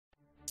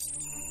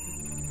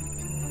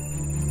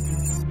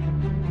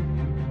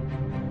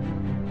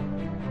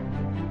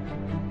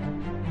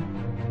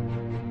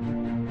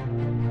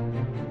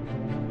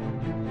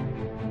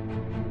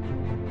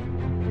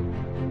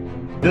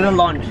Do the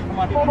launch. Come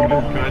on.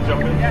 Can I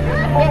jump in?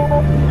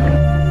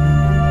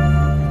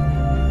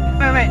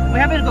 Wait, we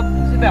haven't got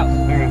seatbelts.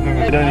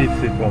 We don't need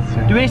seatbelts.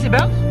 Yeah. Do we need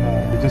seatbelts?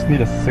 No, we just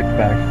need a sick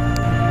bag.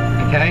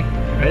 Okay,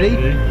 ready?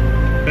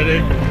 Ready?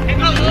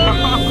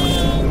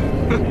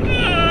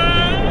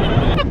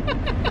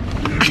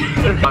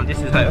 This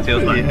is how it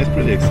feels like. It's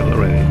pretty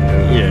accelerating.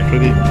 Yeah.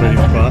 Pretty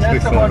fast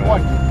accelerating.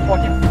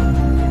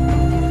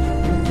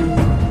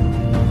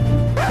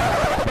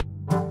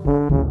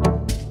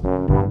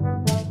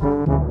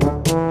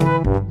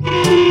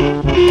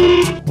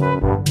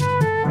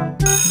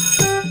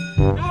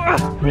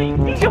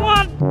 Come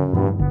on!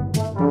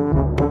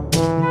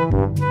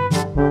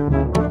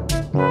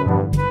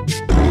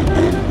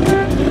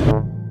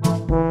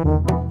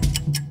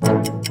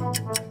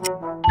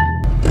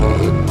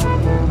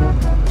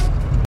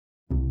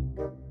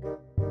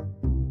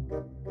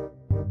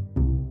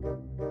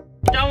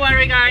 Don't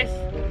worry guys,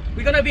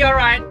 we're gonna be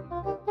alright.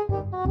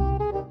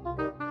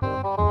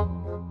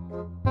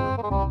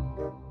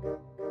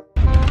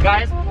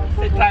 Guys,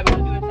 sit tight, we're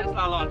gonna do a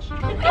Tesla launch.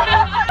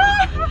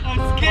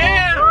 I'm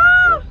scared!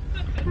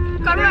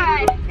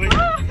 Alright. Wait, I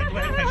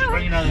should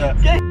bring another.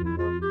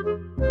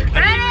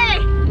 Ready?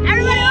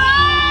 Everybody!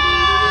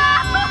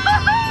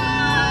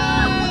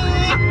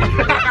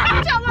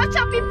 Watch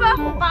out, people!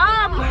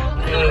 Bomb!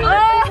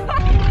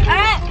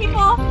 Alright,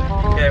 people!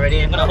 Okay, ready?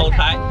 I'm gonna hold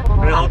tight.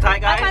 Ready, hold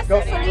tight, guys. Go.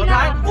 Hold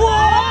tight.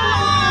 Whoa!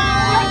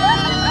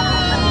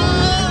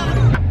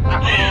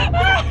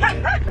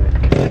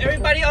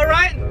 Everybody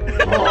alright?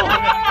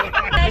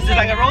 This is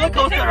like a roller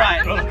coaster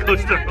ride. Roller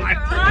coaster ride.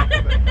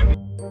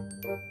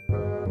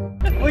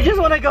 We just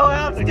want to go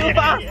out still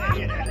fast.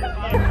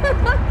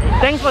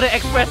 Thanks for the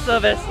express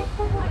service.